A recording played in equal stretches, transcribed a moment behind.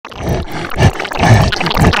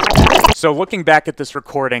So looking back at this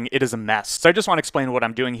recording, it is a mess. So I just want to explain what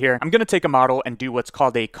I'm doing here. I'm going to take a model and do what's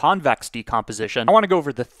called a convex decomposition. I want to go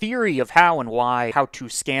over the theory of how and why, how to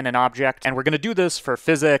scan an object, and we're going to do this for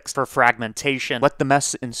physics, for fragmentation. Let the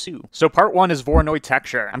mess ensue. So part one is Voronoi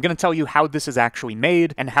texture. I'm going to tell you how this is actually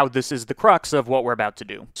made and how this is the crux of what we're about to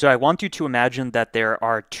do. So I want you to imagine that there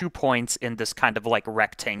are 2 points in this kind of like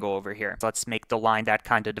rectangle over here. So let's make the line that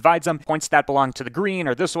kind of divides them. Points that belong to the green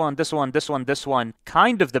are this one, this one, this one, this one,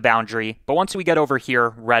 kind of the boundary. But once we get over here,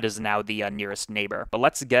 red is now the nearest neighbor. But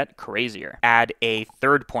let's get crazier. Add a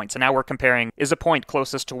third point. So now we're comparing, is a point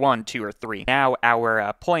closest to 1, 2, or 3? Now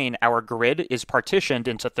our plane, our grid is partitioned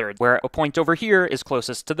into thirds, where a point over here is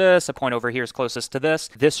closest to this, a point over here is closest to this.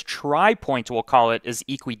 This tri-point, we'll call it, is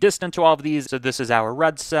equidistant to all of these. So this is our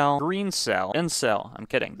red cell, green cell, in cell. I'm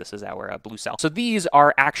kidding. This is our blue cell. So these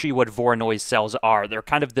are actually what Voronoi cells are. They're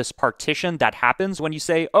kind of this partition that happens when you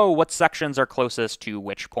say, oh, what sections are closest to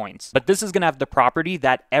which points? But this is going to have the property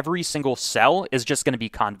that every single cell is just going to be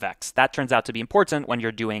convex. That turns out to be important when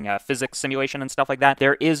you're doing a physics simulation and stuff like that.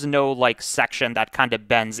 There is no like section that kind of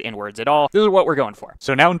bends inwards at all. This is what we're going for.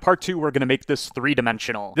 So now in part 2, we're going to make this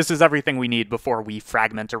 3-dimensional. This is everything we need before we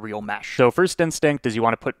fragment a real mesh. So first instinct is you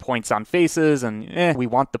want to put points on faces, and we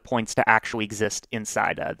want the points to actually exist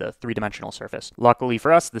inside the 3-dimensional surface. Luckily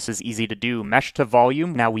for us, this is easy to do. Mesh to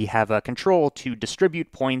volume. Now we have a control to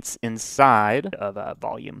distribute points inside of a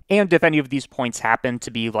volume. And if any of these points happen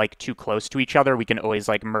to be like too close to each other, we can always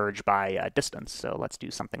like merge by distance. So let's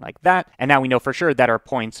do something like that. And now we know for sure that our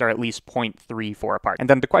points are at least 0.34 apart. And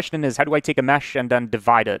then the question is, how do I take a mesh and then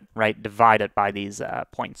divide it, right? Divide it by these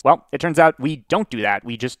points. Well, it turns out we don't do that.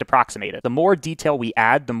 We just approximate it. The more detail we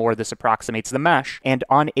add, the more this approximates the mesh. And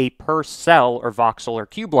on a per cell or voxel or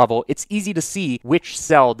cube level, it's easy to see which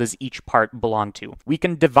cell does each part belong to. We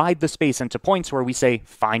can divide the space into points where we say,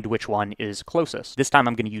 find which one is closest. This time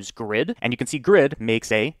I'm going to use grid, and you can see grid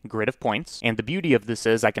makes a grid of points. And the beauty of this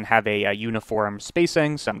is I can have a uniform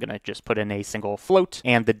spacing, so I'm going to just put in a single float.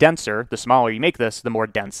 And the denser, the smaller you make this, the more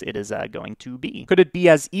dense it is going to be. Could it be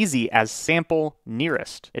as easy as sample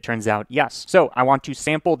nearest? It turns out yes. So I want to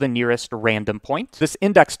sample the nearest random point. This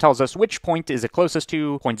index tells us which point is it closest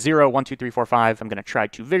to, 0.0, 1, 2, 3, 4, 5. I'm going to try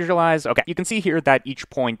to visualize. Okay, you can see here that each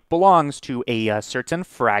point belongs to a certain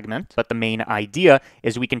fragment, but the main idea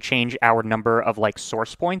is we can change our number of like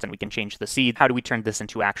source points, and we can change the seed. How do we turn this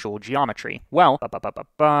into actual geometry? Well,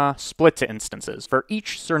 split to instances. For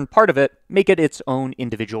each certain part of it, make it its own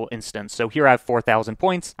individual instance. So here I have 4,000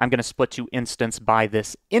 points. I'm going to split to instance by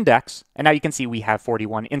this index, and now you can see we have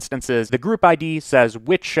 41 instances. The group ID says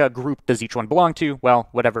which group does each one belong to? Well,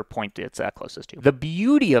 whatever point it's closest to. The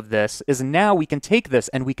beauty of this is now we can take this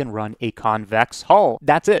and we can run a convex hull.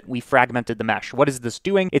 That's it. We fragmented the mesh. What is this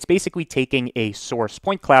doing? It's basically taking a source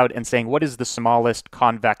point cloud and saying, what is the smallest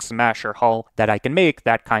convex mesh or hull that I can make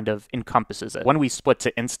that kind of encompasses it? When we split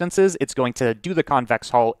to instances, it's going to do the convex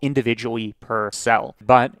hull individually per cell,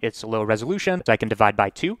 but it's low resolution, so I can divide by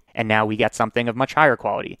 2, and now we get something of much higher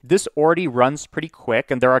quality. This already runs pretty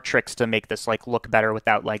quick, and there are tricks to make this like look better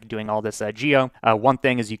without like doing all this geo. One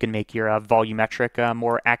thing is you can make your volumetric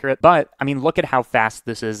more accurate, but I mean, look at how fast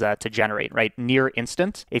this is to generate, right? Near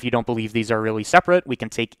instant. If you don't believe these are really separate, we can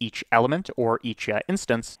take each element or each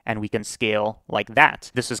instance, and we can scale like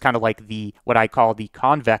that. This is kind of like the, what I call the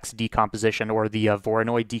convex decomposition or the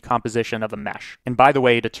Voronoi decomposition of a mesh. And by the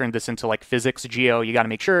way, to turn this into like physics geo, you got to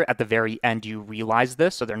make sure at the very end you realize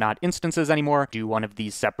this, so they're not instances anymore. Do one of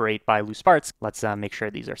these separate by loose parts. Let's make sure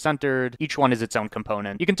these are centered. Each one is its own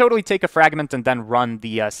component. You can totally take a fragment and then run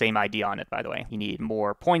the same idea on it, by the way. You need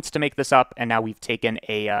more points to make this up, and now we've taken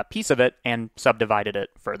a piece of it and subdivided it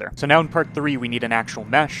further. So now in part 3, we need an actual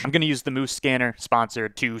mesh. I'm going to use the Moose scanner,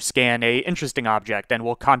 sponsored, to scan a interesting object, and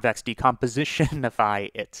we'll convex decompositionify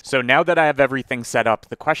it. So now that I have everything set up,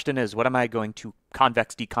 the question is, what am I going to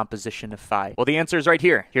convex decompositionify? Well, the answer is right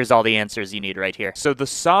here. Here's all the answers you need right here. So the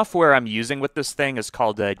software I'm using with this thing is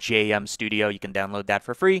called JM Studio. You can download that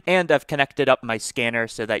for free. And I've connected up my scanner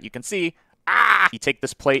so that you can see. You take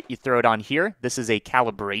this plate, you throw it on here. This is a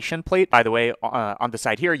calibration plate. By the way, on the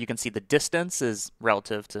side here, you can see the distance is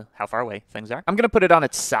relative to how far away things are. I'm going to put it on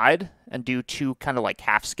its side and do 2 kind of like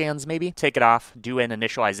half scans maybe. Take it off, do an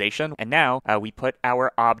initialization, and now we put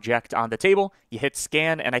our object on the table. You hit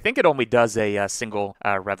scan, and I think it only does a single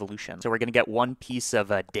revolution. So we're going to get 1 piece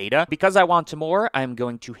of data. Because I want more, I'm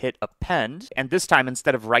going to hit append, and this time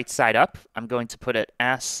instead of right side up, I'm going to put it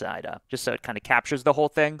ass side up, just so it kind of captures the whole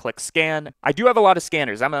thing. Click scan. I do have a lot of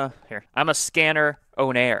scanners. I'm a scanner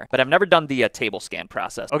own air. But I've never done the table scan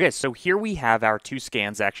process. Okay, so here we have our two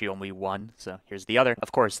scans, actually only one. So here's the other.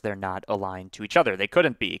 Of course, they're not aligned to each other. They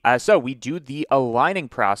couldn't be. So we do the aligning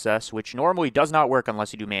process, which normally does not work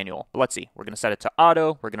unless you do manual. But let's see. We're going to set it to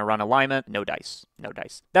auto. We're going to run alignment. No dice. No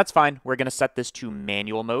dice. That's fine. We're going to set this to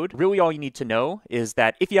manual mode. Really, all you need to know is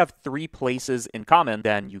that if you have 3 places in common,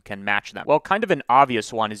 then you can match them. Well, kind of an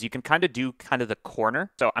obvious one is you can kind of do the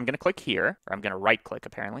corner. So I'm going to click here, or I'm going to right click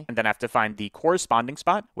apparently, and then I have to find the corresponding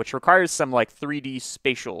spot, which requires some like 3D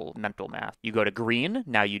spatial mental math. You go to green.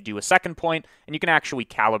 Now you do a second point, and you can actually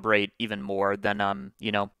calibrate even more than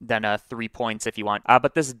 3 points if you want.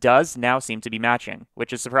 But this does now seem to be matching,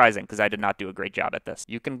 which is surprising because I did not do a great job at this.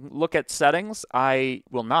 You can look at settings. I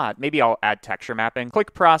will not. Maybe I'll add texture mapping.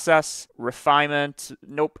 Click process, refinement,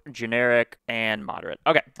 nope, generic, and moderate.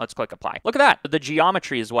 Okay, let's click apply. Look at that. The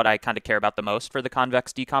geometry is what I kind of care about the most for the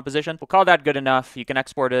convex decomposition. We'll call that good enough. You can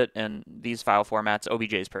export it in these file formats.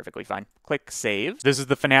 OBJ is perfectly fine. Click save. This is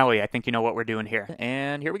the finale. I think you know what we're doing here.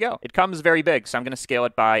 And here we go. It comes very big, so I'm going to scale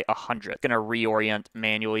it by 100. Going to reorient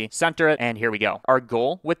manually, center it, and here we go. Our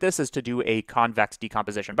goal with this is to do a convex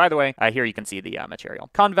decomposition. By the way, here you can see the material.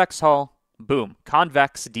 Convex hull. Boom.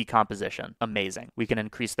 Convex decomposition. Amazing. We can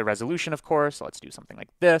increase the resolution, of course. So let's do something like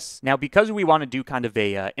this. Now, because we want to do kind of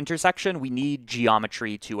a intersection, we need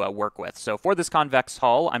geometry to work with. So for this convex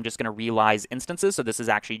hull, I'm just going to realize instances. So this is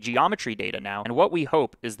actually geometry data now. And what we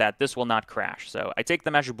hope is that this will not crash. So I take the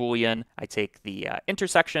mesh boolean, I take the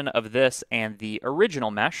intersection of this and the original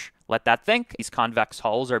mesh. Let that think. These convex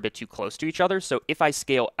hulls are a bit too close to each other. So if I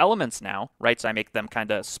scale elements now, right, so I make them kind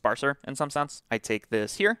of sparser in some sense. I take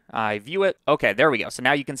this here, I view it. Okay, there we go. So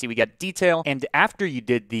now you can see we get detail. And after you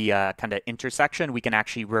did the kind of intersection, we can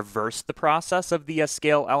actually reverse the process of the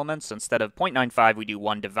scale elements. So instead of 0.95, we do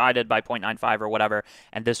 1 divided by 0.95 or whatever.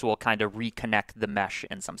 And this will kind of reconnect the mesh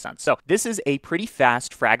in some sense. So this is a pretty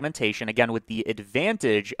fast fragmentation, again, with the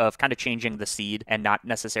advantage of kind of changing the seed and not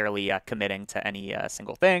necessarily committing to any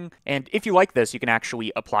single thing. And if you like this, you can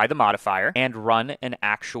actually apply the modifier and run an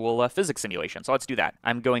actual physics simulation. So let's do that.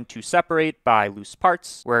 I'm going to separate by loose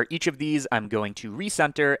parts, where each of these I'm going to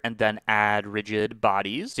recenter and then add rigid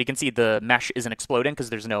bodies. So you can see the mesh isn't exploding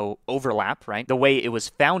because there's no overlap, right? The way it was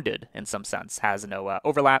founded, in some sense, has no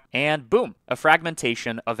overlap. And boom, a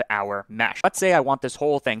fragmentation of our mesh. Let's say I want this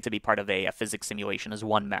whole thing to be part of a physics simulation as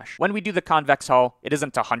one mesh. When we do the convex hull, it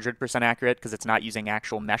isn't 100% accurate because it's not using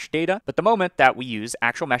actual mesh data. But the moment that we use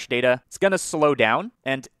actual mesh data, it's going to slow down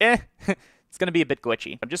and it's going to be a bit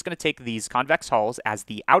glitchy. I'm just going to take these convex hulls as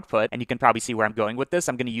the output, and you can probably see where I'm going with this.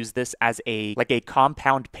 I'm going to use this as a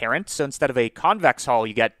compound parent. So instead of a convex hull,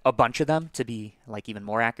 you get a bunch of them to be even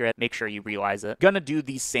more accurate. Make sure you realize it. Gonna do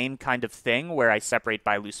the same kind of thing where I separate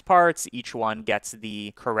by loose parts. Each one gets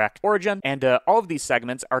the correct origin, and all of these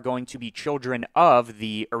segments are going to be children of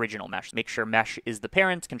the original mesh. Make sure mesh is the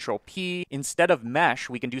parent. Control P. Instead of mesh,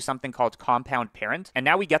 we can do something called compound parent, and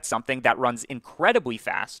now we get something that runs incredibly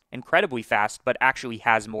fast, but actually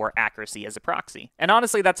has more accuracy as a proxy. And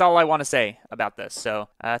honestly, that's all I want to say about this. So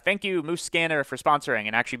thank you, Moose Scanner, for sponsoring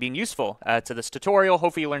and actually being useful to this tutorial.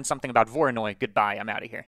 Hopefully you learned something about Voronoi. Goodbye. I'm out of here.